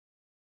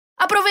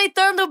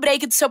Aproveitando o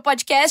break do seu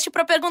podcast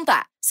para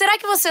perguntar: será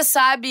que você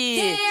sabe...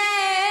 Quem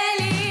é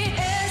ele,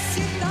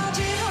 esse tal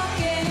de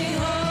rock and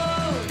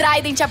roll?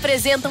 Trident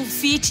apresenta um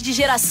feat de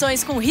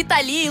gerações com Rita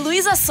Lee e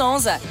Luísa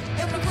Sonza.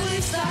 Eu procuro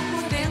estar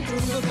por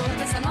dentro, doutor,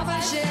 dessa nova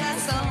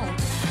geração.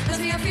 Mas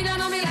minha filha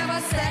não me leva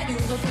a sério,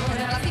 doutor.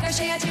 Ela fica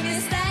cheia de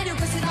mistério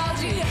com esse tal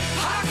de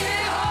rock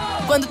and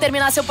roll. Quando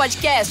terminar seu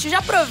podcast, já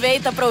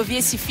aproveita para ouvir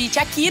esse feat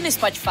aqui no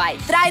Spotify.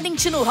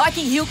 Trident no Rock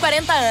in Rio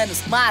 40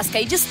 anos. Masca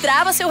e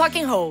destrava seu rock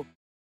and roll.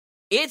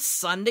 It's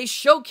Sunday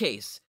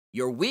Showcase,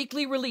 your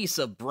weekly release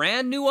of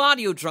brand new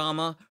audio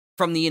drama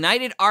from the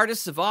United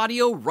Artists of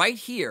Audio right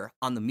here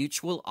on the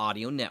Mutual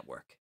Audio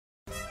Network.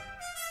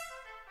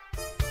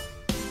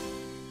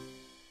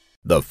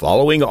 The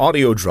following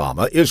audio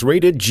drama is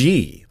rated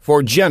G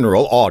for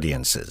general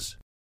audiences.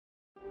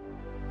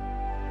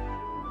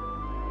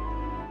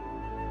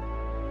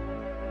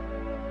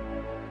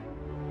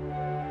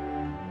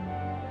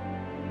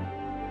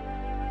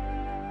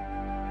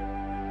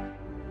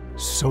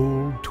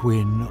 Soul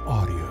Twin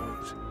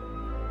Audios.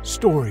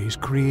 Stories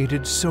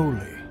created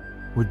solely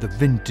with the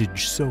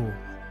vintage soul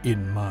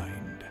in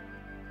mind.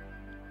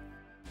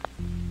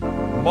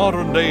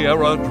 Modern day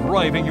era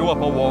driving you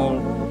up a wall?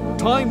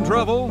 Time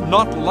travel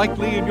not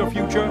likely in your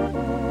future?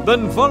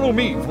 Then follow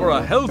me for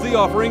a healthy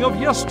offering of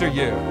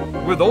yesteryear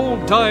with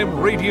old-time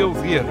radio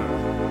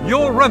theater.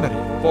 Your remedy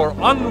for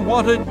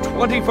unwanted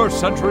 21st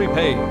century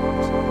pains.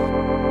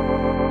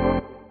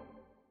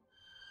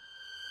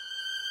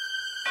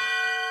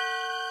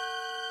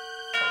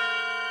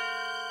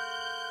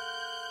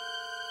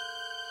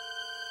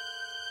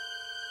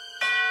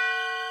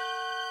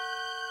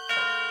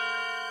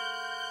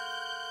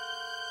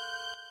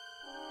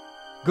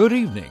 Good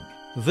evening.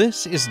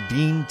 This is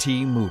Dean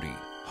T. Moody,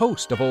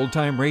 host of Old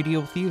Time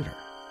Radio Theater.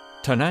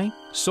 Tonight,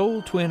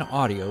 Soul Twin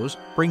Audios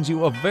brings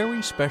you a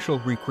very special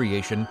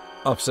recreation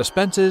of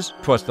Suspense's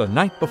 'Twas the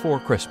Night Before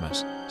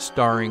Christmas,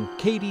 starring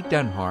Katie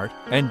Denhart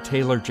and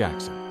Taylor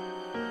Jackson.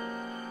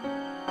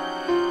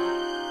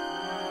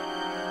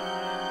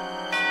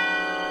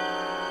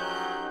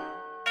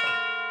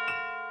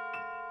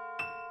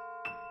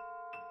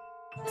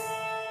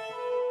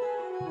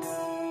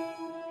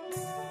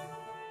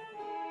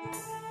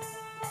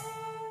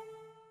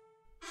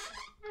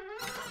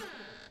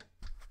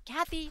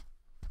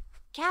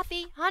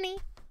 Kathy, honey,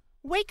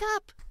 wake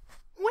up.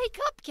 Wake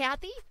up,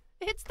 Kathy.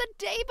 It's the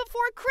day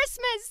before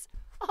Christmas.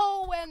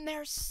 Oh, and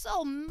there's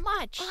so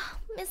much.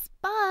 Miss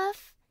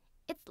Buff,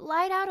 it's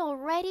light out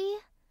already.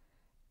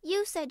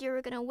 You said you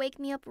were going to wake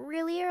me up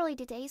really early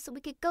today so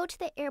we could go to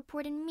the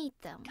airport and meet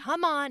them.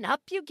 Come on,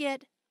 up you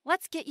get.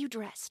 Let's get you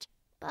dressed.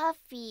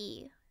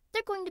 Buffy,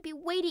 they're going to be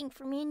waiting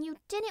for me and you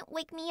didn't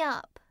wake me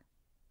up.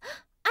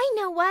 I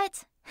know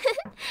what.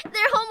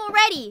 They're home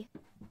already.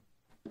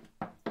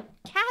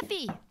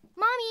 Kathy.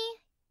 Mommy,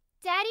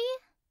 Daddy,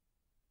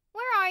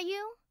 where are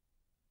you?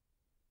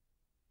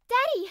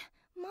 Daddy,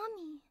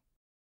 Mommy,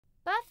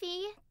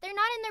 Buffy, they're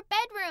not in their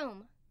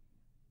bedroom.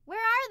 Where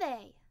are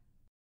they?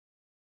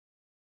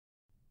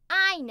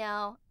 I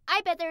know.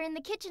 I bet they're in the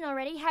kitchen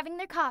already having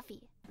their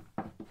coffee.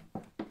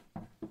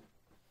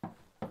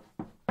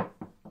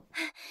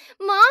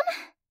 Mom?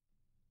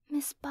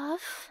 Miss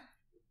Buff,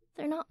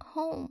 they're not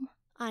home.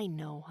 I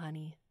know,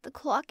 honey. The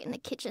clock in the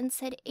kitchen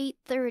said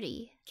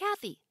 8:30.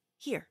 Kathy,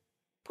 here.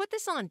 Put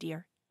this on,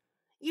 dear.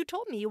 You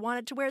told me you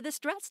wanted to wear this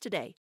dress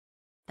today.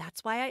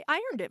 That's why I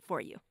ironed it for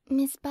you.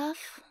 Miss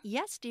Buff?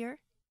 Yes, dear.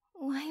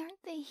 Why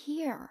aren't they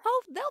here?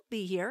 Oh, they'll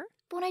be here.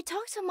 But when I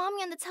talked to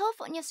Mommy on the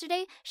telephone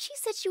yesterday, she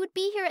said she would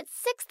be here at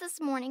 6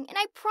 this morning, and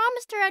I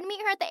promised her I'd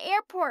meet her at the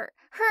airport.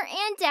 Her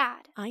and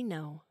Dad. I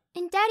know.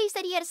 And Daddy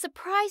said he had a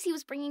surprise he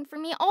was bringing for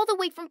me all the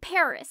way from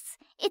Paris.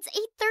 It's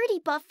 8:30,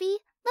 Buffy.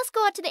 Let's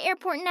go out to the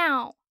airport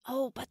now.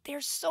 Oh, but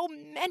there's so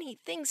many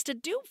things to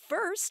do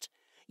first.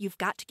 You've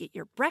got to get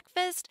your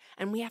breakfast,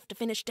 and we have to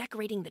finish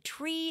decorating the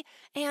tree,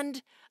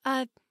 and,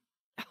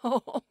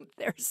 oh,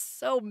 there's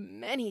so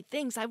many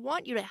things I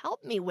want you to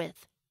help me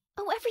with.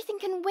 Oh, everything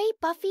can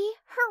wait, Buffy.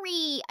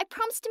 Hurry. I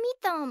promised to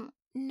meet them.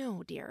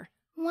 No, dear.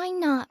 Why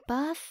not,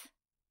 Buff?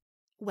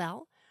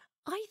 Well,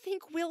 I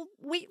think we'll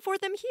wait for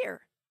them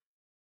here.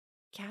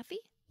 Kathy?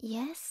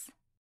 Yes?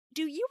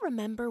 Do you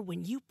remember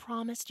when you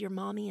promised your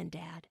mommy and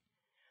dad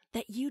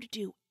that you'd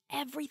do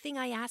everything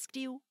I asked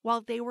you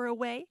while they were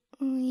away?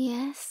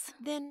 Yes.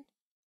 Then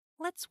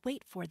let's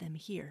wait for them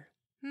here.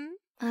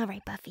 All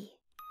right, Buffy.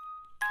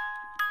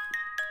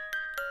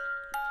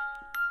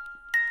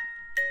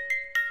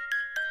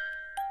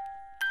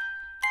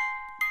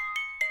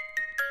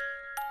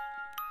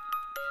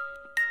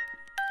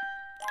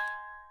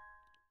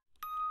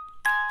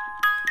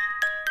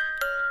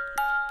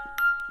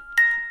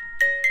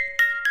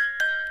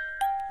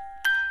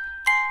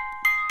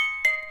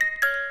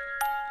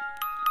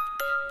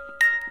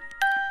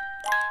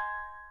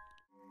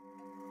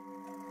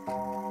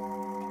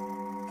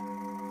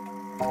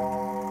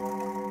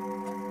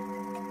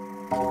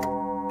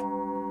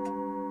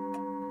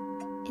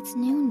 It's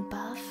noon,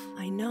 Buff.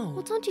 I know.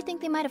 Well, don't you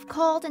think they might have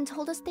called and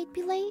told us they'd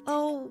be late?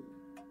 Oh,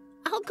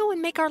 I'll go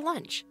and make our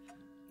lunch.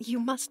 You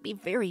must be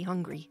very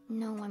hungry.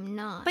 No, I'm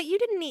not. But you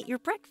didn't eat your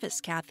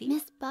breakfast, Kathy.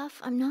 Miss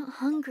Buff, I'm not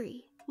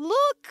hungry.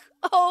 Look!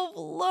 Oh,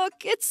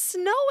 look, it's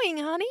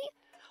snowing, honey.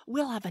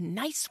 We'll have a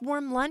nice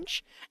warm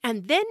lunch,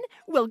 and then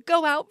we'll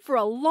go out for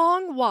a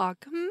long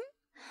walk,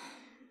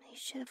 They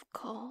should have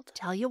called.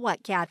 Tell you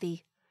what,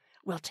 Kathy.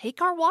 We'll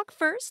take our walk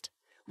first.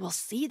 We'll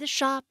see the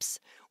shops.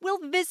 We'll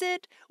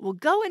visit. We'll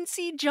go and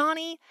see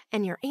Johnny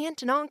and your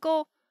aunt and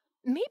uncle.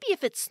 Maybe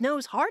if it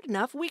snows hard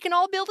enough, we can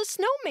all build a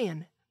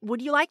snowman.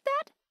 Would you like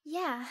that?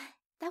 Yeah,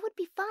 that would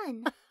be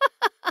fun.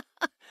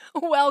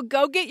 Well,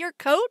 go get your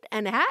coat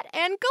and hat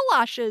and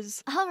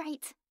galoshes. All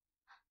right.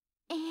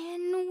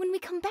 And when we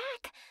come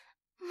back,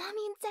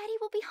 Mommy and Daddy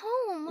will be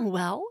home.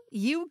 Well,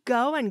 you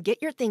go and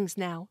get your things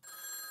now.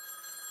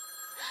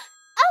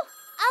 Oh,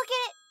 I'll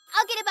get it.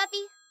 I'll get it,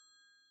 Buffy.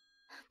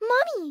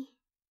 Mommy!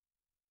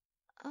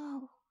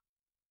 Oh,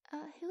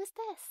 who is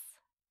this?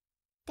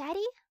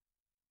 Daddy?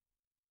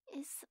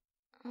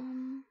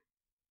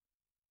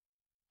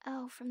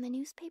 Oh, from the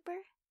newspaper?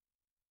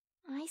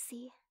 I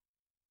see.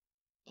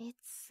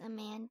 It's a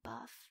man,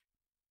 Buff.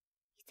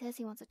 He says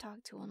he wants to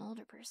talk to an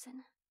older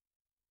person.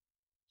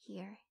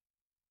 Here.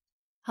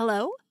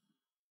 Hello?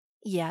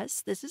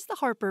 Yes, this is the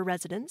Harper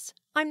residence.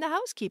 I'm the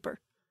housekeeper.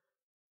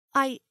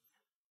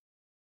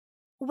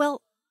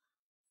 Well,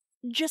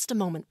 just a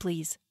moment,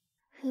 please.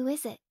 Who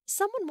is it?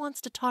 Someone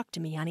wants to talk to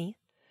me, honey.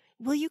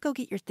 Will you go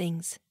get your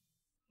things?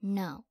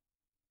 No.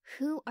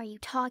 Who are you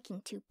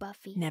talking to,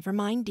 Buffy? Never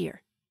mind,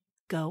 dear.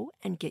 Go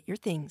and get your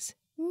things.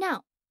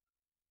 No.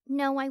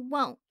 No, I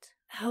won't.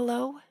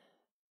 Hello?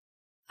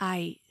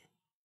 I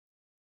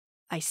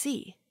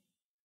see.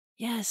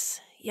 Yes,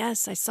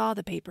 I saw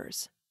the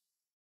papers.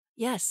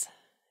 Yes,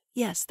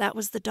 that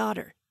was the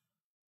daughter.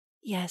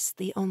 Yes,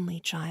 the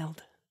only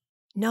child.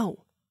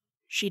 No,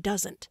 she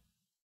doesn't.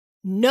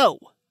 No,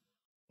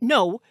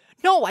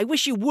 I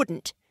wish you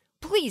wouldn't.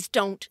 Please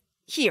don't.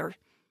 Here.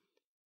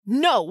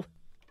 No.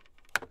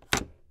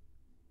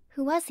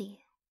 Who was he?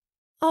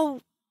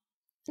 Oh,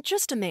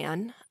 just a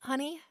man,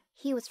 honey.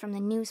 He was from the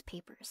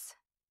newspapers.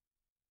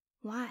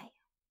 Why?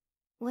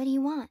 What do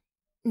you want?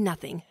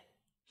 Nothing.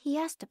 He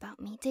asked about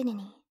me, didn't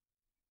he?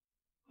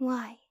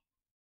 Why?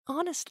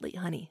 Honestly,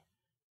 honey,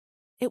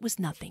 it was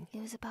nothing.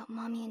 It was about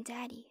Mommy and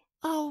Daddy.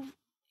 Oh,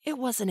 it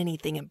wasn't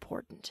anything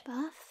important.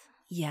 Buff?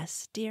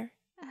 Yes, dear?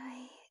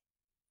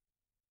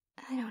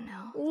 I don't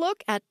know.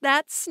 Look at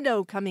that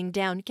snow coming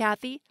down,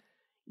 Kathy.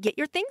 Get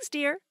your things,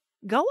 dear.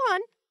 Go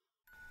on.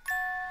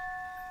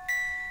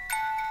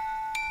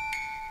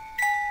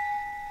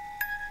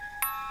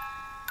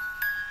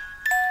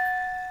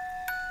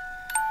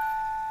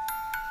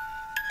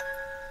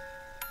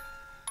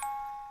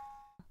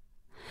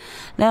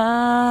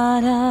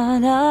 La da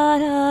da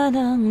da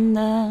dum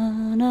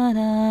da da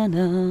da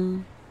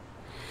da.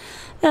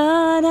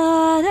 La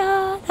da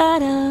da da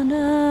da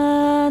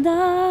da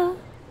da.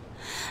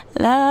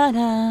 La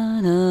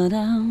da da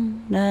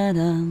dum da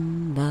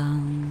dum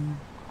dum.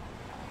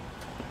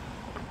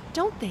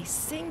 Don't they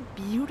sing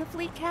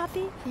beautifully,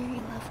 Kathy? Very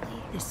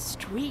lovely. The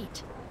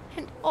street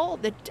and all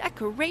the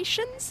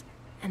decorations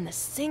and the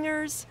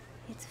singers.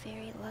 It's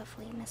very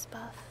lovely, Miss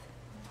Buff.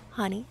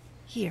 Honey,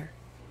 here.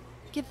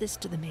 Give this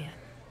to the man.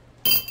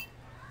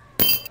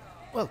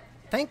 Well,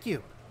 thank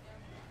you.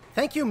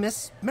 Thank you,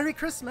 Miss. Merry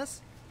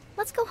Christmas.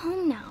 Let's go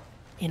home now.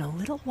 In a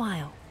little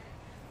while.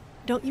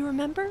 Don't you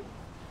remember?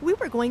 We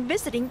were going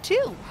visiting,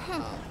 too.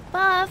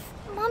 Buff,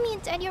 Mommy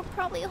and Daddy are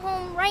probably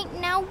home right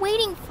now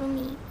waiting for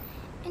me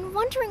and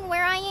wondering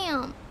where I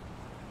am.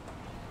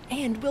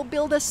 And we'll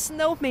build a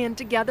snowman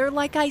together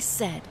like I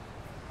said.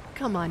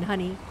 Come on,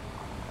 honey.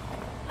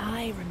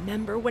 I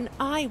remember when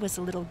I was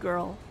a little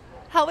girl,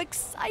 how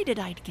excited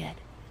I'd get.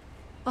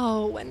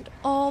 Oh, and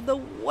all the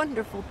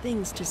wonderful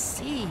things to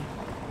see.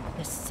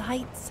 The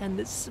sights and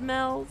the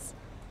smells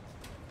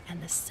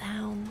and the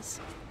sounds.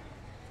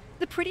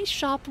 The pretty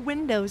shop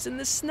windows in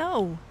the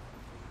snow.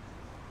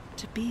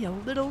 To be a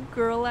little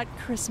girl at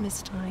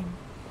Christmas time.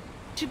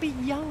 To be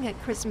young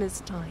at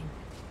Christmas time.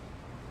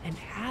 And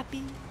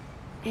happy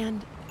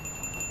and...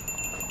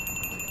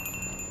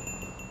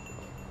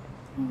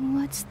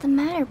 What's the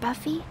matter,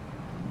 Buffy?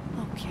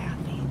 Oh,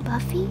 Kathy.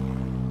 Buffy?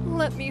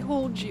 Let me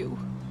hold you.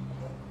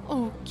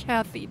 Oh,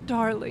 Kathy,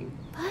 darling.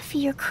 Buffy,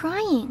 you're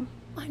crying.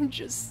 I'm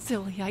just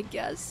silly, I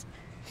guess.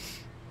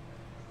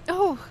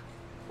 Oh,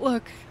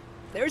 look.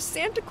 There's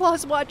Santa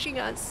Claus watching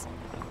us.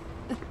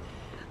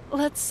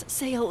 Let's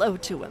say hello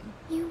to him.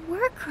 You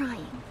were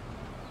crying.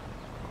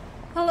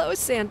 Hello,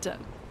 Santa.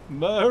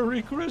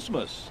 Merry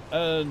Christmas,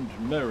 and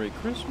Merry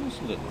Christmas,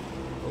 little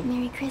girl.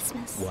 Merry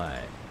Christmas.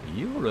 Why,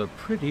 you're a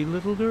pretty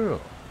little girl.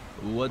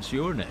 What's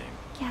your name?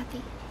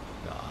 Kathy.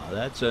 Ah,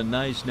 that's a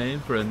nice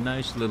name for a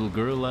nice little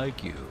girl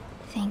like you.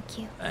 Thank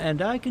you.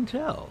 And I can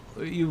tell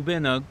you've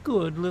been a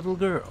good little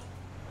girl.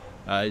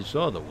 I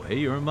saw the way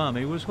your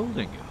mommy was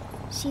holding you.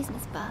 She's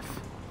Miss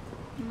Buff.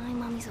 My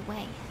mommy's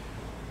away.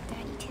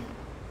 Daddy, too.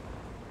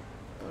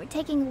 But we're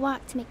taking a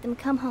walk to make them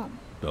come home.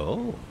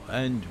 Oh,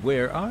 and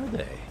where are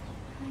they?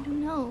 I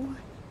don't know.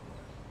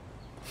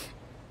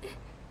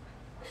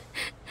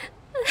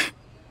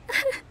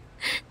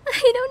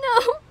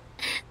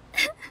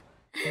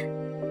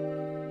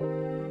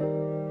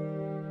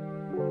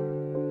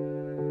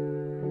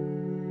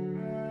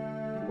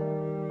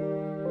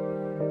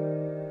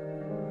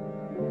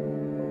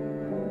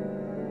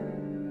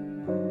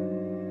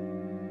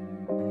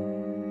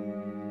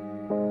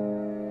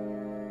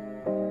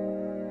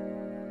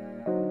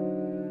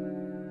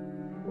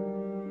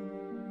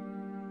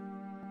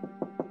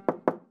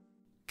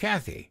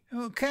 Kathy.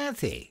 Oh,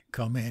 Kathy.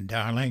 Come in,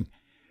 darling.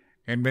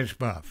 And Miss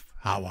Buff,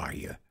 how are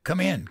you? Come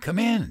in, come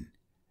in.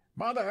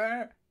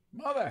 Mother,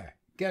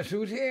 guess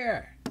who's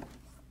here?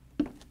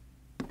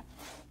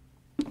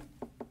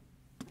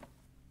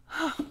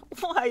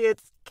 Why,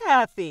 it's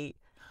Kathy.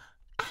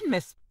 And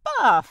Miss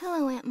Buff.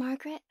 Hello, Aunt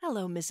Margaret.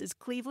 Hello, Mrs.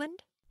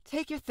 Cleveland.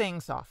 Take your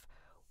things off.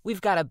 We've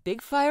got a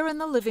big fire in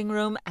the living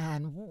room,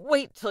 and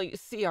wait till you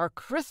see our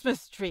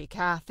Christmas tree,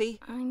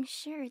 Kathy. I'm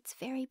sure it's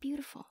very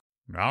beautiful.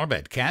 I'll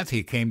bet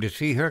Kathy came to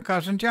see her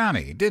cousin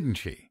Johnny, didn't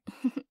she?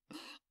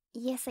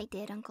 Yes, I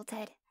did, Uncle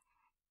Ted.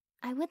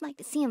 I would like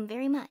to see him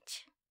very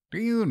much. Do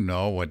you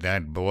know what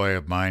that boy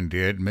of mine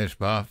did, Miss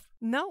Buff?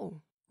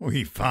 No.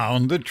 We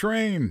found the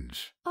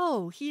trains.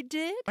 Oh, he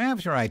did?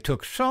 After I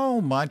took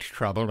so much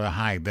trouble to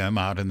hide them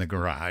out in the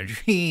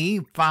garage,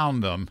 he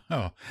found them.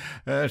 So,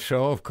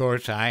 of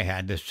course, I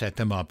had to set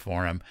them up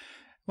for him.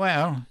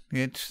 Well,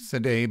 it's the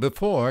day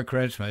before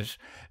Christmas.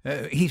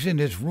 He's in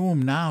his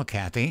room now,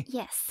 Kathy.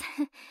 Yes.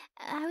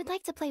 I would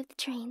like to play with the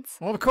trains.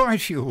 Well, of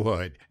course you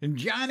would.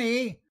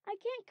 Johnny! I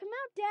can't come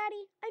out,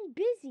 Daddy. I'm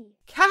busy.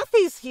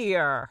 Kathy's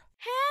here.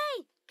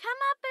 Hey, come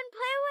up and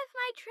play with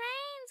my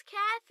trains,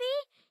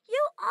 Kathy.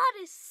 You ought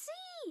to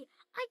see.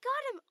 I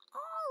got him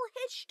all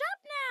hitched up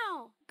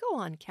now. Go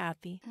on,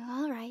 Kathy.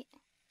 All right.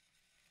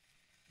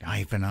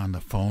 I've been on the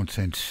phone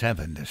since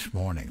 7 this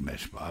morning,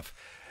 Miss Buff.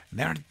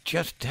 There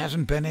just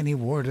hasn't been any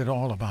word at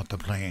all about the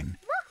plane.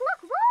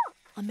 Look!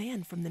 A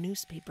man from the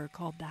newspaper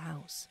called the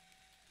house.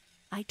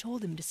 I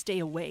told him to stay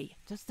away.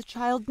 Does the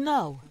child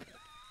know?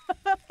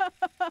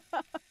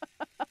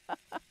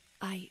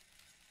 I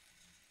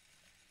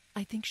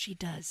think she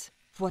does.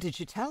 What did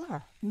you tell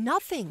her?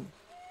 Nothing.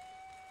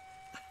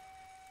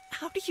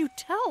 How do you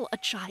tell a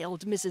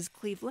child, Mrs.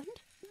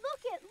 Cleveland?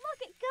 Look it,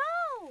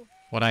 go!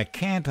 What I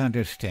can't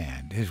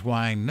understand is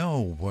why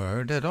no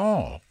word at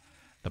all.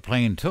 The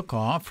plane took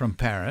off from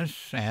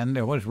Paris, and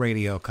there was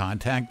radio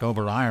contact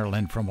over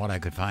Ireland from what I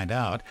could find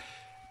out.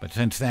 But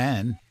since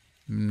then,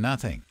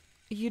 nothing.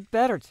 You'd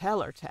better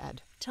tell her,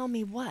 Ted. Tell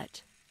me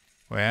what?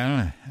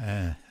 Well,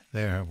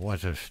 there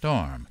was a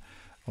storm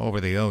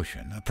over the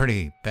ocean. A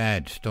pretty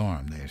bad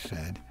storm, they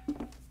said.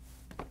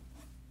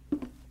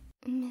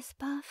 Miss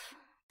Buff?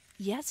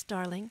 Yes,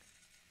 darling?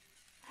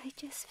 I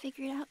just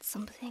figured out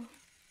something.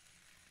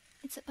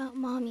 It's about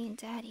Mommy and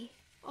Daddy.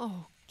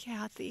 Oh,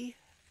 Kathy.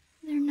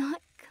 They're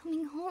not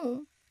coming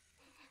home.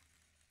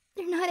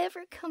 They're not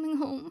ever coming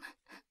home.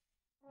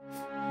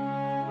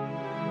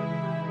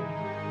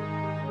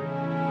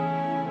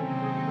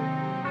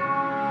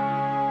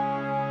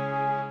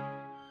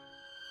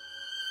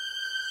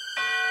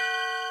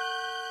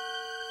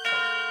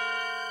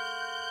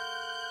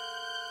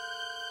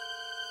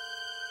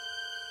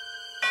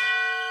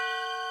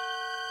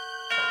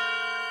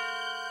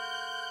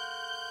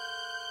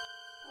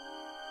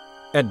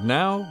 And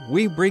now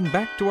we bring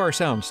back to our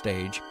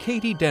soundstage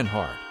Katie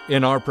Denhart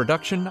in our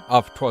production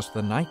of 'Twas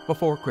the Night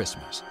Before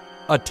Christmas,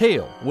 a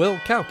tale well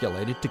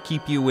calculated to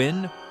keep you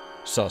in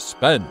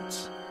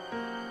suspense.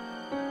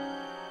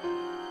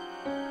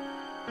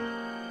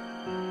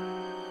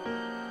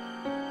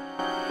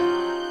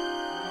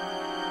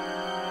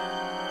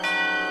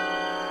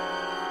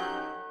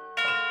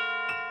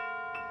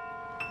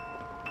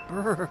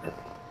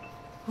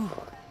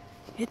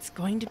 It's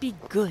going to be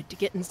good to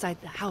get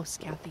inside the house,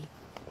 Kathy.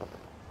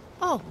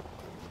 Oh,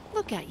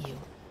 look at you.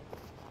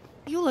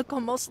 You look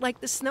almost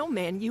like the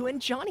snowman you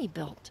and Johnny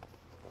built.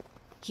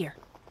 Here,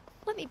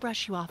 let me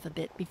brush you off a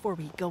bit before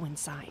we go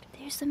inside.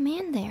 There's a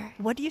man there.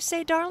 What do you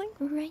say, darling?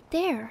 Right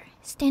there,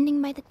 standing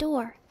by the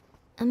door.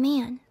 A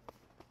man.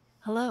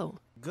 Hello.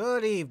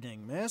 Good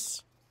evening,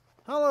 miss.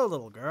 Hello,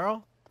 little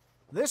girl.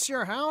 This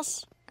your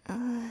house?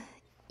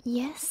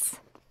 Yes.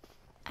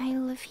 I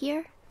live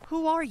here.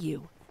 Who are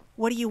you?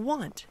 What do you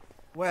want?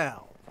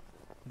 Well,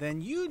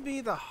 then you'd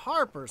be the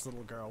Harper's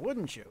little girl,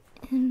 wouldn't you?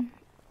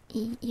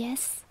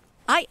 Yes.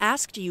 I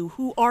asked you,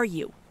 who are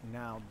you?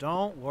 Now,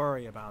 don't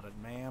worry about it,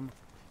 ma'am.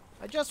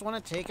 I just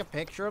want to take a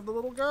picture of the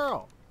little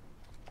girl.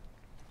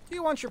 Do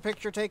you want your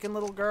picture taken,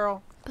 little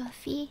girl?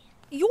 Buffy?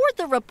 You're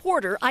the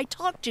reporter I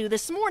talked to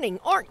this morning,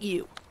 aren't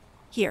you?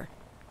 Here,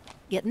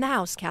 get in the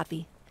house,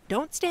 Kathy.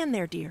 Don't stand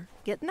there, dear.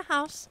 Get in the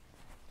house.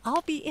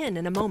 I'll be in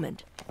a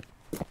moment.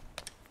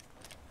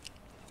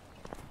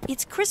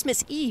 It's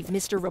Christmas Eve,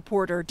 Mr.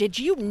 Reporter. Did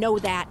you know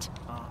that?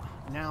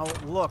 Now,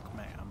 look,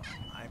 ma'am.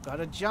 I've got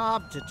a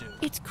job to do.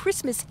 It's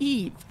Christmas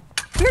Eve.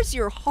 Where's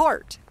your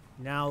heart?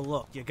 Now,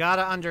 look, you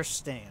gotta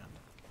understand.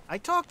 I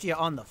talked to you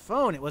on the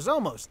phone. It was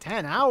almost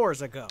 10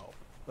 hours ago.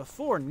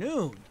 Before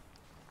noon.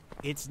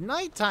 It's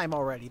nighttime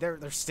already.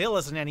 There still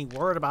isn't any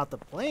word about the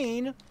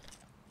plane.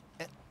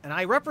 And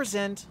I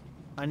represent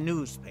a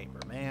newspaper,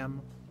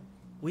 ma'am.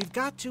 We've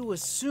got to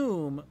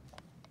assume...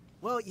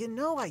 Well, you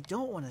know I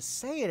don't want to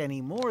say it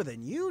any more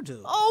than you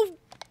do. Oh,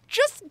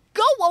 just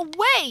go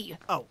away!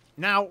 Oh,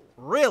 now,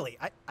 really,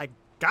 I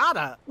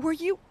gotta... Were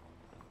you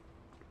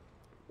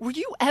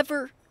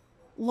ever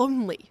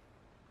lonely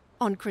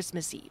on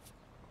Christmas Eve?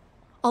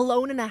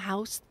 Alone in a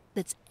house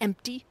that's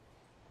empty?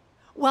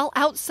 while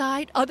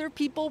outside other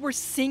people were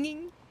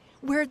singing,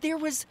 where there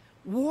was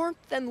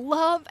warmth and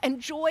love and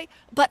joy,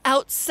 but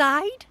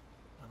outside?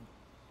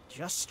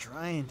 Just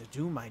trying to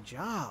do my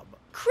job.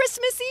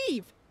 Christmas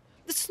Eve!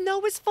 The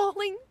snow is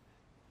falling.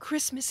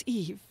 Christmas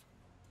Eve.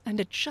 And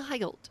a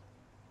child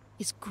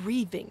is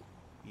grieving.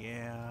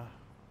 Yeah.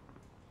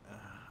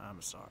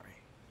 I'm sorry.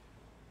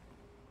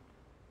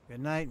 Good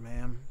night,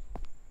 ma'am.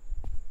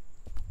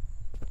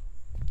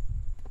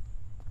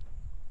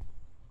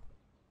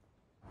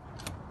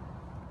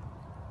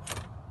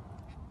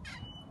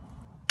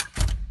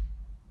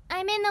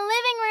 I'm in the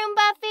living room,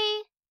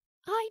 Buffy.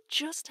 I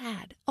just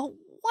had a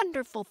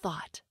wonderful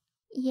thought.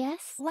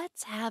 Yes?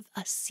 Let's have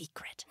a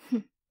secret.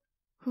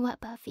 What,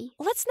 Buffy?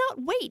 Let's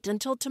not wait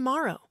until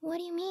tomorrow. What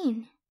do you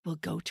mean? We'll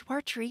go to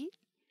our tree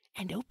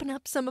and open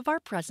up some of our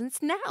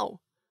presents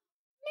now.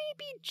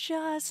 Maybe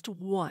just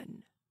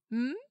one.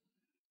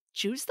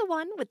 Choose the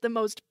one with the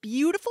most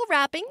beautiful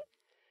wrapping.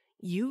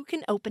 You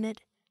can open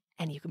it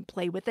and you can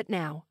play with it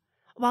now,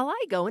 while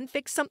I go and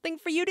fix something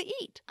for you to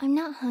eat. I'm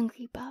not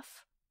hungry,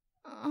 Buff.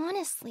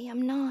 Honestly,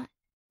 I'm not.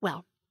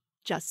 Well,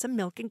 just some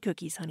milk and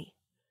cookies, honey.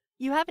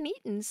 You haven't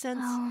eaten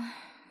since... Oh,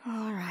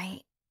 all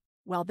right.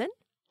 Well then,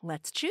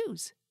 let's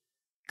choose.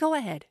 Go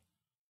ahead.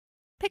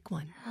 Pick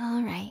one.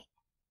 All right.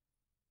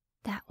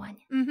 That one.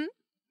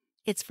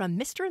 It's from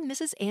Mr. and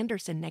Mrs.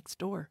 Anderson next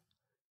door.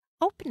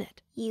 Open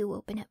it. You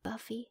open it,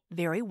 Buffy.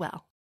 Very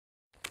well.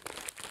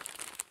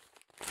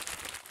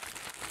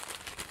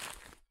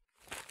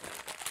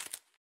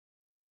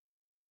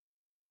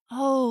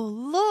 Oh,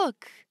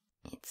 look!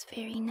 It's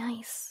very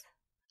nice.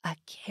 A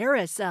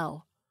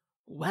carousel.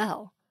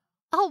 Well,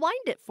 I'll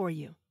wind it for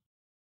you.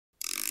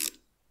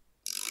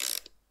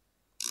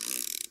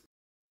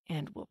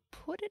 And we'll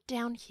put it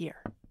down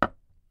here.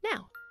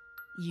 Now,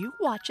 you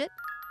watch it.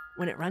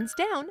 When it runs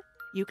down,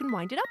 you can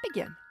wind it up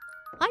again.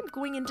 I'm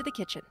going into the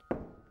kitchen.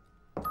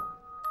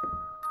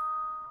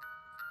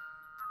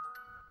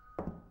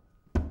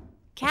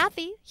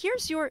 Kathy,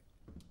 here's your...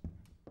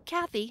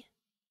 Kathy?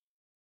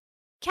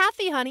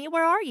 Kathy, honey,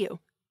 where are you?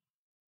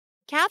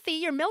 Kathy,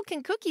 your milk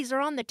and cookies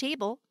are on the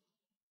table.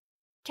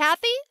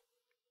 Kathy?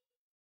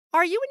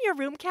 Are you in your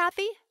room,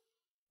 Kathy?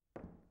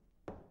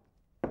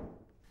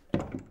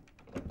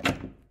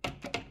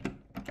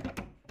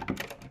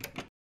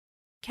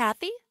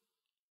 Kathy?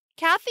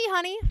 Kathy,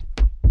 honey?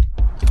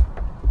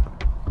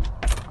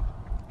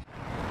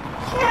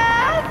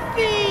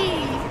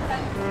 Kathy!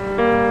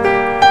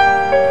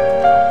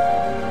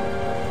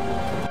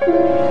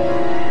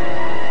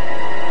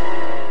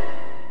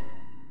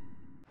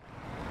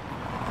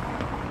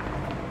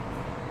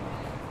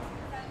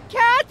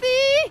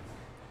 Kathy!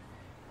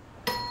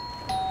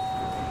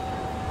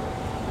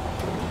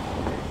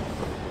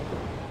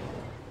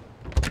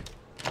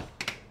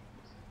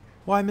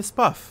 Why, Miss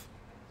Buff?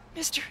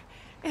 Mr.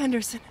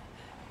 Anderson,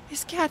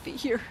 is Kathy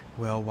here?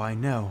 Well, why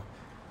no.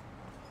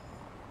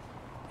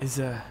 Is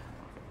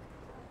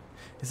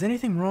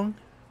anything wrong?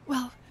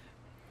 Well,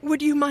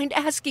 would you mind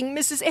asking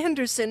Mrs.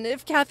 Anderson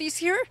if Kathy's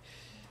here?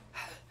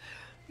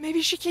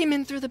 Maybe she came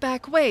in through the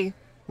back way.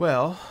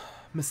 Well,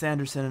 Miss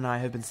Anderson and I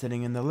have been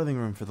sitting in the living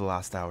room for the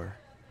last hour.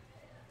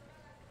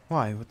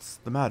 Why, what's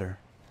the matter?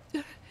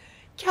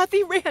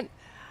 Kathy ran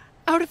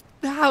out of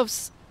the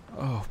house.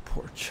 Oh,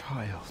 poor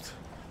child.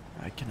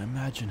 I can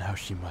imagine how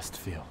she must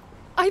feel.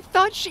 I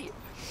thought she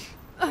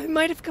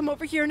might have come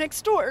over here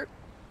next door.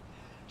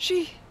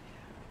 She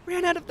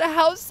ran out of the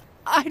house.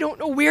 I don't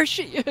know where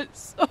she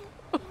is. I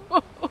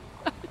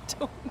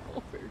don't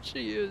know where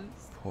she is.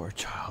 Poor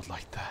child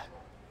like that.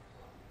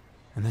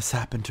 And this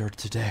happened to her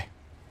today.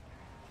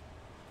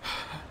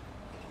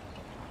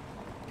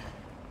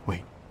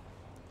 Wait.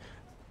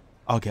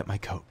 I'll get my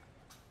coat.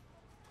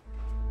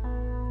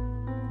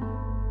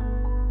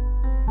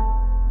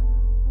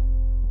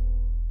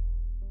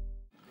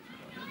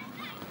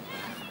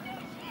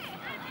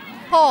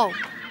 Paul!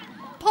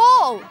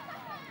 Paul!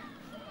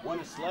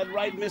 Want a sled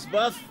ride, Miss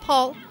Buff?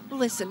 Paul,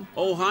 listen.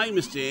 Oh, hi,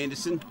 Mr.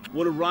 Anderson.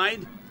 Want a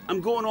ride?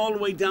 I'm going all the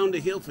way down the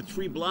hill for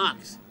 3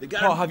 blocks.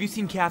 Paul, have you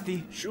seen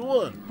Kathy?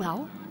 Sure.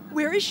 Well,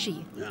 where is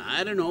she?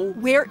 I don't know.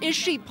 Where is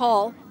she,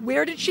 Paul?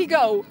 Where did she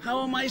go?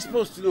 How am I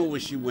supposed to know where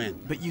she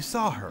went? But you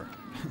saw her.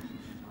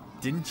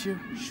 Didn't you?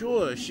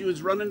 Sure, she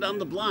was running down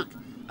the block.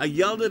 I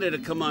yelled at her to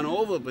come on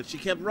over, but she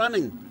kept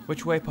running.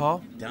 Which way,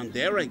 Paul? Down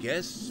there, I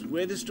guess,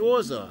 where the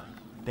stores are.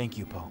 Thank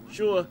you, Paul.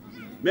 Sure.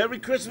 Merry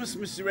Christmas,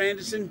 Mr.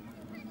 Anderson.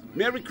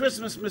 Merry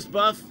Christmas, Miss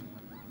Buff.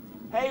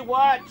 Hey,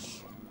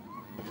 watch!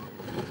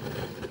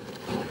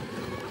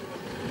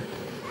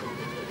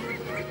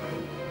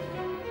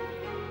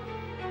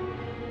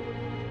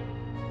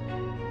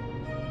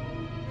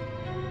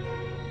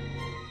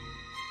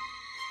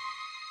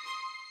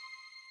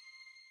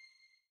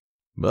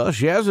 Well,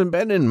 she hasn't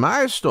been in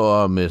my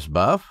store, Miss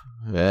Buff,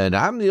 and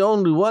I'm the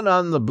only one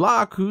on the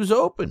block who's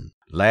open.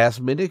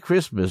 Last-minute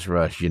Christmas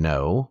rush, you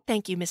know.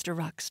 Thank you, Mr.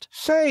 Ruxt.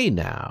 Say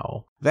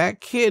now, that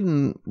kid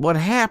and what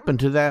happened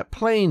to that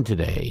plane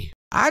today?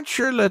 I'd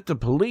sure let the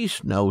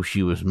police know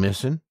she was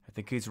missing. I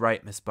think he's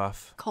right, Miss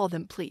Buff. Call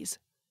them, please.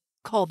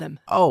 Call them.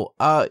 Oh,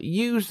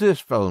 use this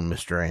phone,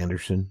 Mr.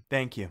 Anderson.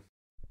 Thank you.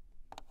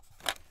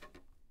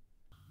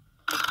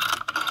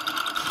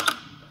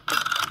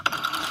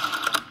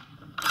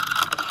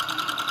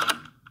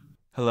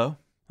 Hello,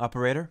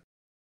 operator?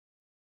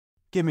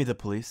 Give me the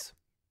police.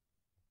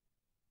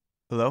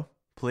 Hello,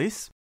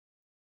 police?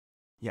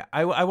 Yeah,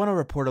 I want to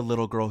report a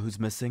little girl who's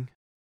missing.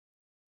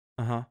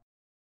 Uh-huh.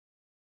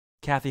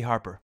 Kathy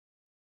Harper.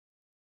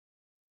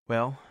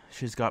 Well,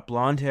 she's got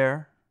blonde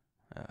hair,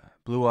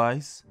 blue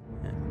eyes,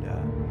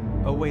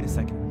 and, oh, wait a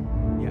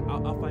second. Yeah,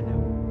 I'll find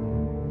out.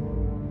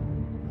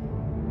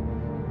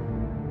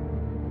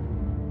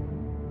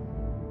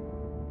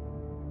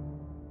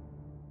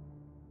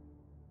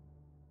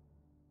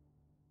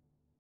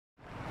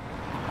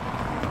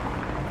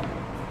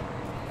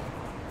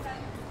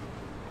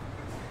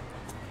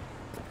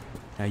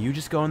 Now you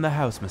just go in the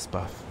house, Miss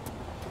Buff.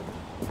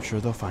 I'm sure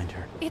they'll find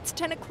her. It's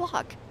 10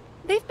 o'clock.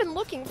 They've been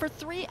looking for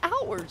 3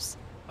 hours.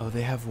 Oh,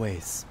 they have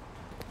ways.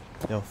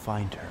 They'll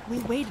find her. We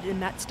waited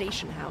in that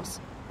station house.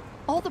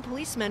 All the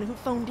policemen who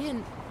phoned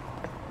in,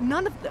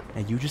 none of them.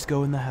 Now you just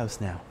go in the house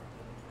now.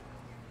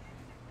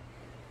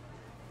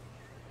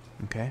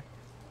 Okay?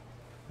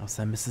 I'll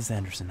send Mrs.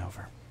 Anderson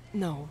over.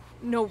 No,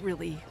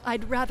 really.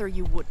 I'd rather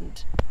you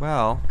wouldn't.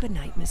 Well... Good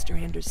night, Mr.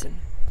 Anderson.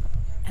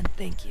 And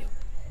thank you.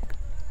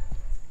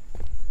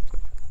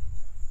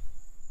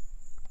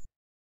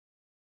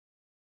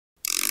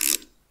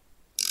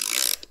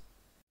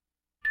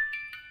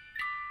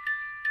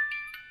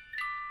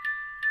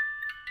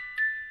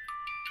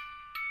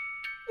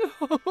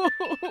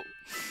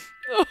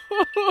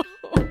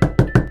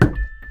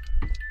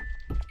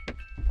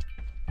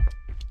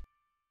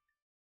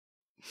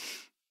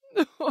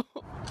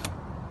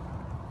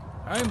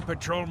 I'm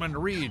Patrolman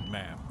Reed,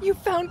 ma'am. You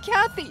found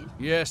Kathy?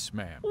 Yes,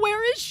 ma'am.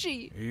 Where is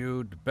she?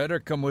 You'd better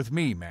come with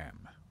me,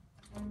 ma'am.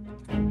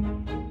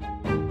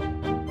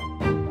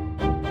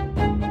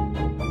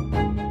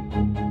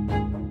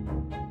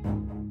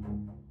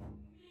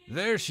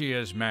 There she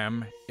is,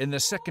 ma'am, in the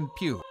second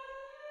pew.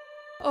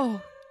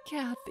 Oh,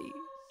 Kathy,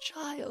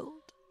 child.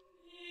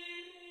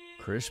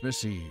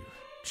 Christmas Eve.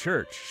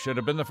 Church should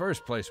have been the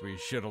first place we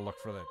should have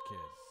looked for that kid.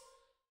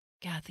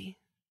 Kathy,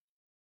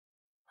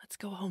 let's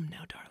go home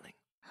now, darling.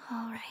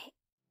 All right.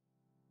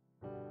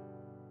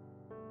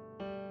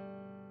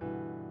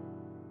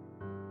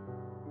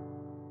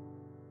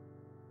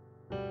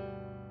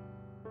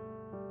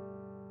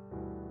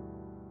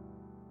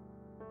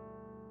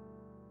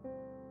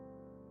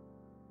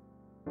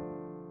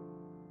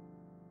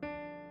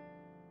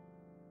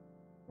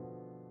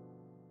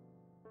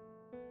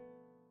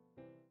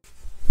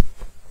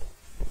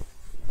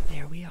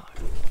 There we are,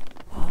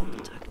 all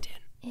tucked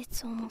in.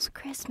 It's almost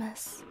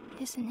Christmas,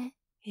 isn't it?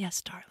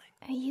 Yes, darling.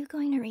 Are you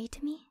going to read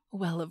to me?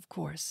 Well, of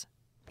course.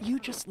 You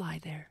just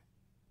lie there.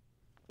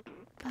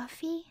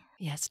 Buffy?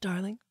 Yes,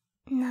 darling?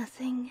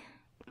 Nothing.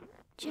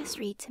 Just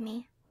read to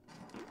me.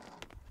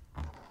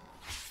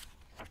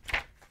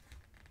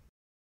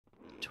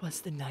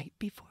 'Twas the night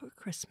before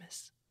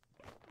Christmas,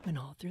 when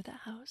all through the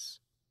house,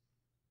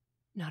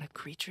 not a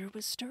creature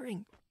was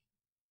stirring.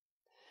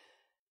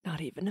 Not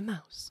even a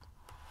mouse.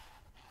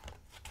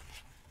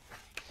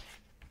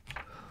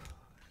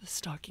 The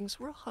stockings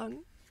were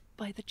hung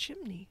by the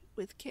chimney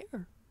with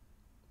care,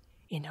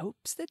 in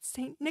hopes that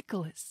St.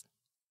 Nicholas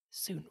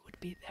soon would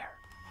be there.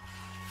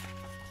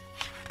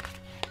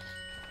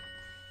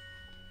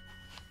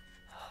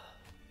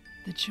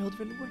 The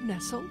children were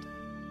nestled,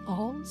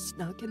 all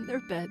snug in their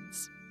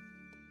beds,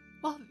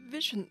 while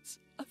visions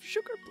of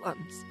sugar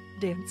plums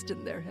danced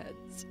in their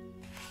heads.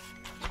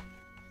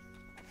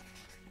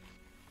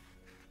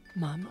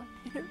 Mama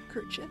in her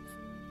kerchief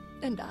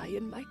and I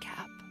in my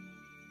cap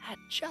had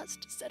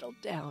just settled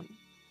down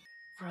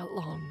for a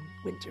long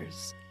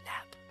winter's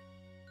nap.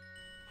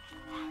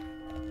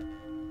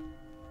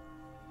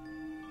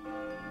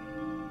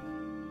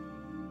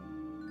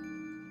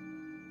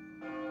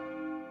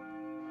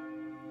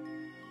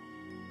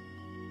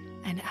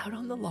 And out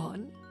on the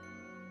lawn,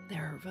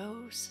 there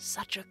arose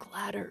such a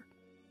clatter.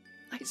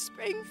 I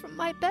sprang from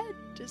my bed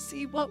to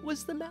see what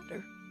was the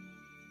matter.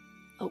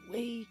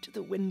 Away to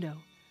the window,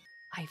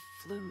 I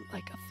flew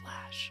like a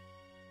flash,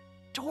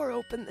 tore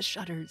open the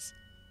shutters,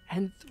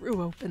 and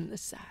threw open the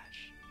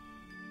sash.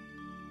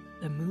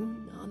 The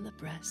moon on the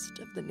breast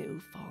of the new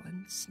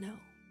fallen snow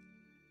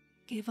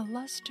gave a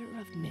luster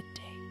of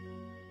midday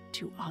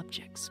to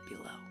objects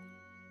below.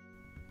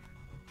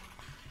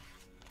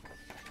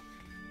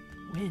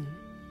 When,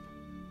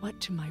 what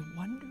to my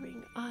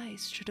wondering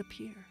eyes should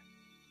appear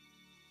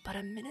but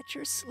a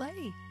miniature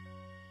sleigh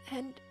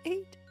and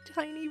 8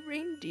 tiny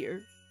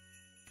reindeer.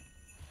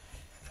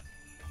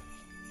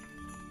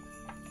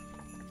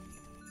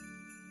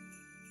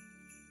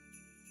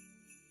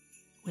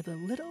 With a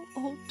little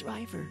old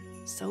driver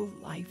so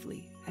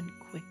lively and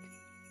quick,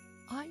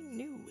 I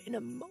knew in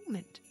a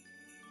moment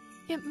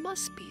it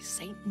must be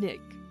Saint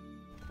Nick.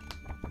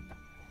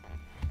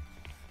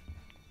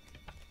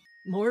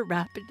 More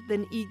rapid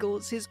than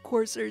eagles his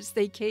coursers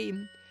they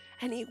came,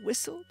 and he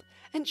whistled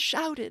and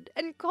shouted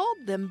and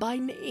called them by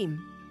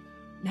name.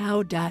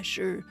 Now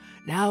Dasher,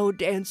 now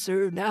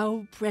Dancer,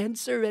 now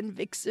Prancer and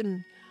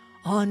Vixen,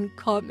 on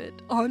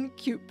Comet, on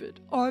Cupid,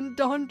 on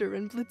Donder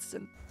and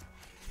Blitzen.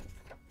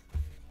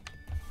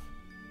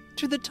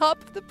 To the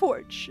top of the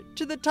porch,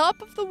 to the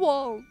top of the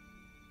wall.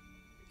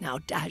 Now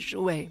dash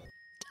away,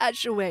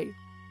 dash away,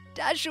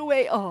 dash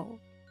away all.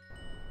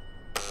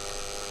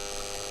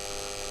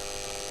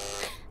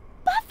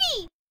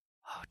 Buffy!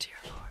 Oh, dear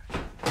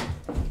Lord.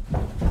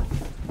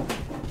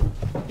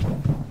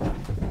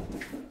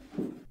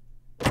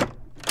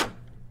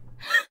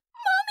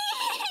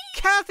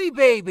 Kathy,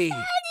 baby!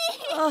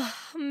 Oh,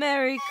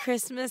 Merry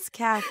Christmas,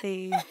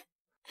 Kathy.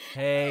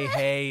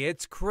 Hey,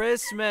 it's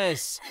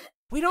Christmas.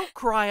 We don't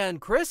cry on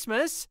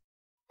Christmas.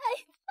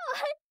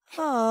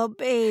 Oh,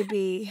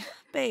 baby.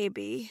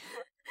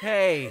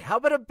 Hey, how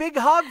about a big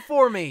hug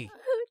for me?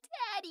 Oh,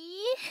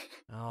 Daddy.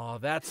 Oh,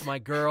 that's my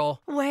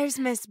girl. Where's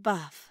Miss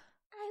Buff?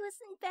 I was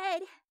in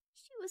bed.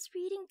 She was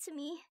reading to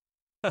me.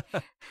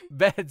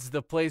 Bed's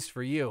the place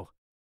for you.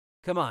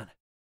 Come on,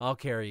 I'll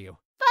carry you.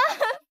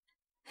 Buff!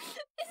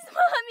 It's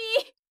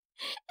Mommy!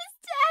 It's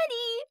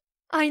Daddy!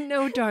 I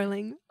know,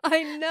 darling.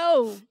 I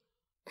know.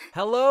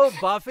 Hello,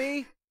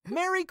 Buffy.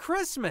 Merry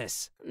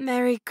Christmas.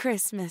 Merry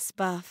Christmas,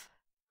 Buff.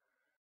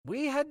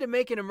 We had to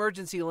make an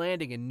emergency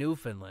landing in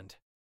Newfoundland.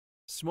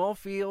 Small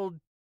field,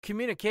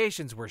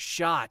 communications were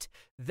shot.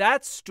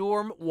 That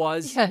storm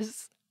was...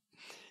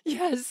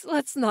 Yes,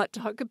 let's not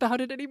talk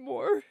about it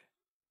anymore.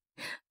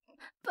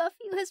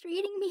 Buffy was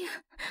reading me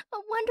a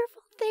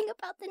wonderful thing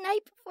about the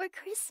night before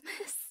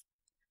Christmas.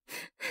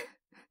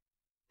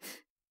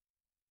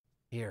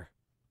 Here,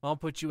 I'll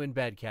put you in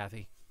bed,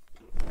 Kathy.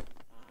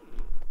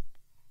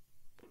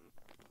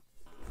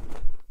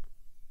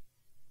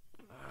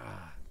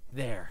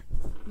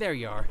 There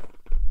you are.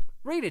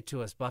 Read it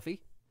to us,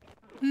 Buffy.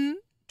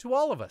 To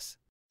all of us.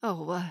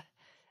 Oh,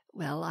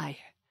 well, I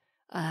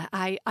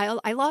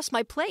lost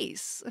my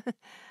place.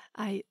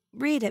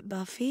 Read it,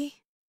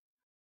 Buffy.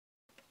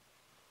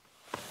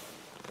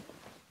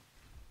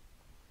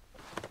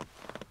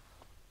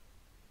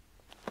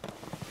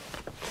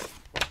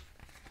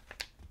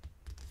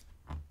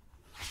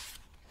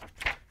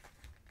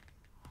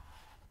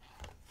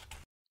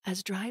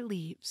 As dry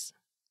leaves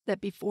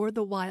that before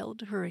the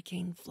wild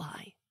hurricane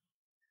fly,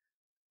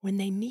 when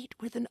they meet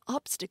with an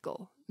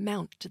obstacle,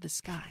 mount to the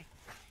sky.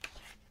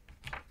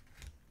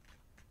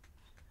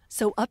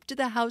 So up to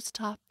the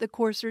housetop the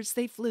coursers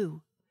they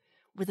flew,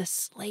 with a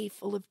sleigh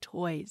full of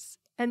toys,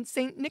 and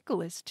St.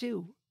 Nicholas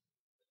too.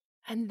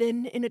 And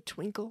then in a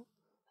twinkle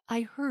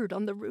I heard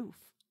on the roof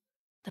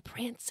the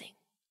prancing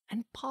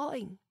and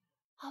pawing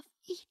of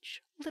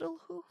each little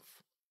hoof.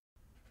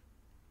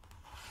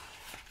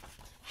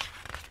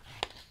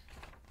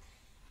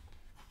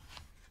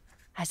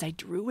 As I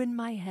drew in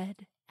my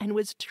head and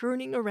was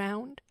turning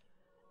around,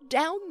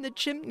 down the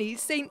chimney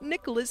St.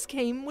 Nicholas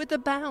came with a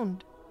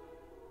bound.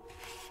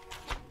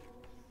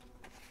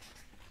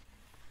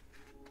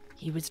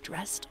 He was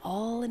dressed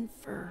all in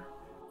fur,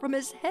 from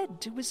his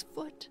head to his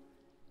foot,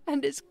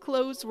 and his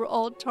clothes were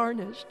all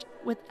tarnished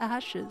with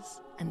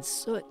ashes and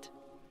soot.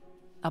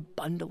 A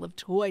bundle of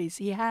toys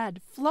he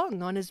had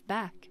flung on his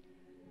back,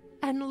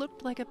 and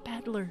looked like a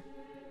peddler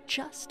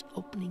just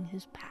opening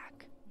his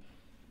pack.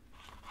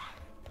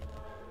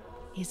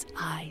 His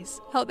eyes,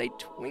 how they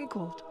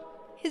twinkled,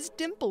 his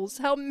dimples,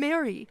 how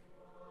merry.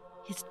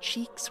 His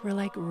cheeks were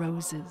like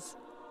roses,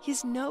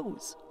 his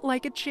nose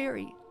like a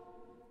cherry.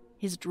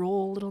 His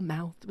droll little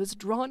mouth was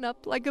drawn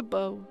up like a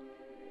bow,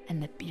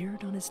 and the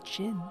beard on his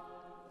chin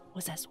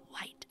was as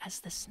white as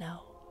the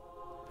snow.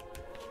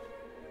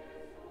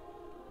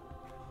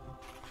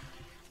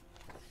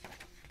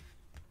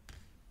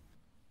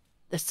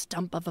 The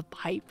stump of a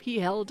pipe he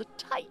held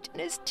tight in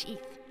his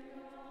teeth,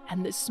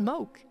 and the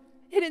smoke,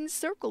 it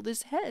encircled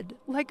his head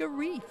like a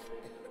wreath.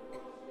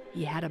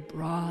 He had a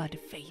broad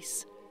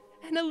face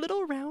and a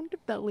little round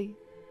belly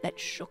that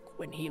shook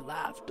when he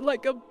laughed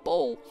like a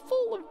bowl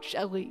full of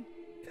jelly.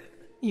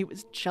 He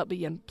was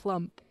chubby and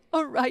plump,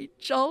 a right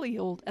jolly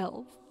old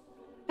elf,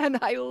 and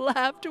I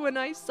laughed when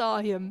I saw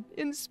him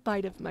in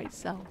spite of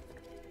myself.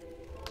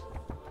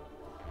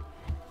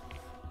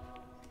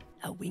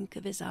 A wink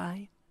of his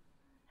eye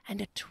and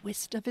a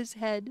twist of his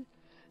head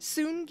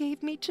soon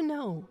gave me to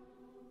know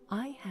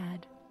I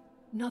had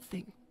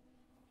nothing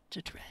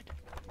to dread.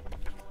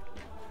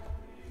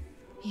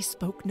 He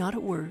spoke not a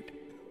word,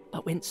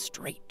 but went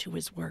straight to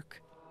his work,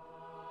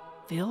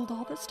 filled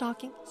all the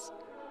stockings,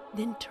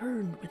 then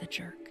turned with a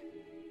jerk,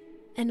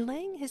 and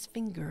laying his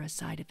finger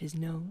aside of his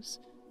nose,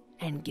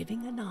 and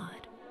giving a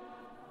nod,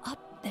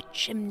 up the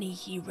chimney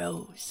he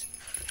rose.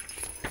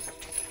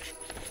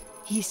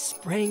 He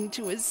sprang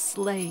to his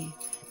sleigh,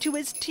 to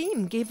his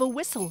team gave a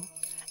whistle,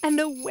 and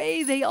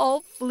away they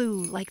all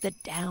flew like the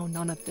down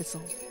on a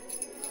thistle.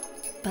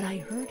 But I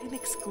heard him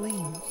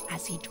exclaim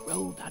as he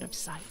drove out of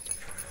sight,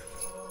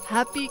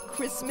 "Happy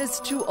Christmas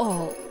to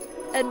all,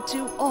 and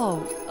to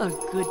all a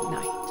good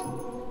night."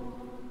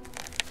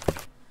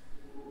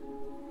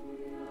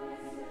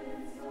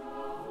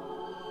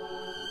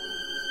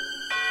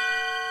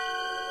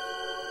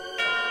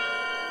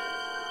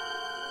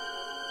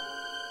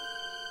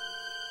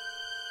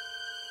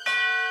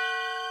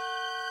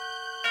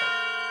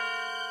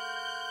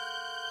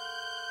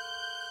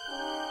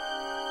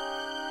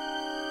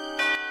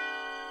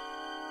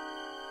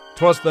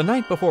 'Twas the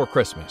Night Before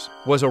Christmas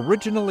was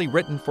originally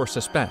written for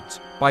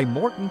Suspense by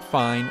Morton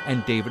Fine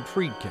and David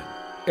Friedkin,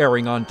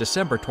 airing on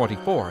December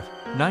 24,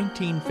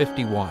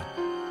 1951.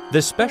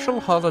 This special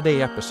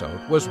holiday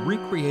episode was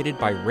recreated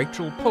by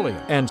Rachel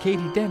Pulliam and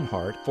Katie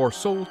Denhart for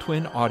Soul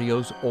Twin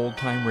Audio's Old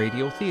Time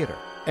Radio Theater,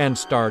 and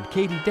starred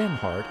Katie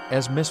Denhart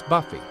as Miss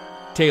Buffy,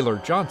 Taylor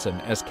Johnson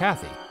as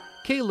Kathy,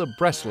 Caleb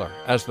Bressler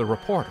as the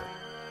reporter,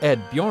 Ed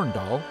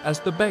Bjorndal as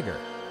the beggar,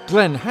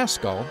 Glenn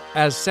Haskell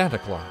as Santa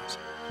Claus,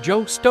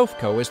 Joe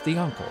Stofko as the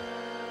uncle,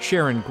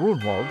 Sharon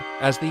Grunwald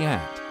as the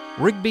aunt,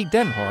 Rigby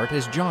Denhart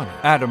as Johnny,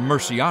 Adam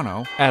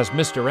Murciano as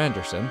Mr.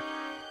 Anderson,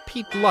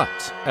 Pete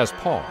Lutz as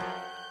Paul,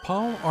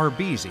 Paul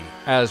Arbezi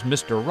as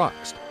Mr.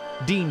 Ruxt,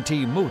 Dean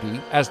T. Moody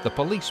as the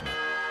policeman,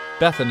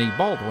 Bethany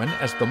Baldwin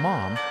as the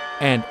mom,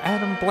 and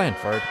Adam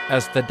Blanford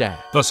as the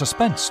dad. The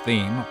Suspense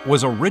theme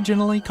was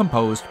originally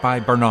composed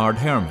by Bernard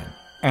Herrmann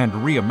and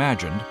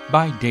reimagined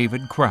by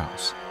David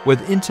Krause,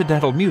 with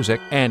incidental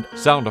music and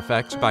sound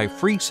effects by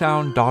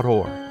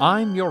freesound.org.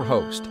 I'm your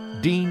host,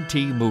 Dean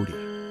T. Moody,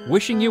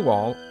 wishing you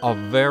all a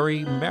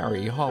very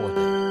merry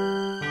holiday.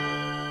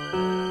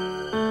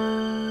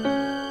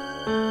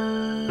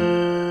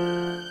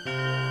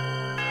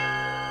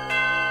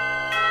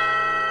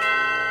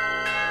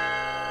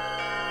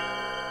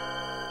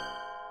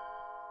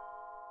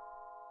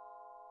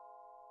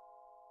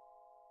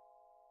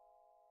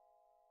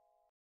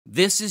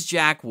 This is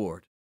Jack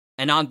Ward,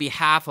 and on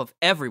behalf of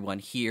everyone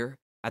here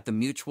at the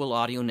Mutual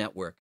Audio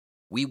Network,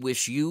 we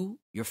wish you,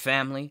 your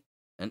family,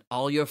 and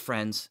all your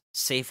friends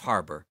safe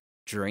harbor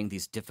during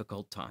these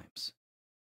difficult times.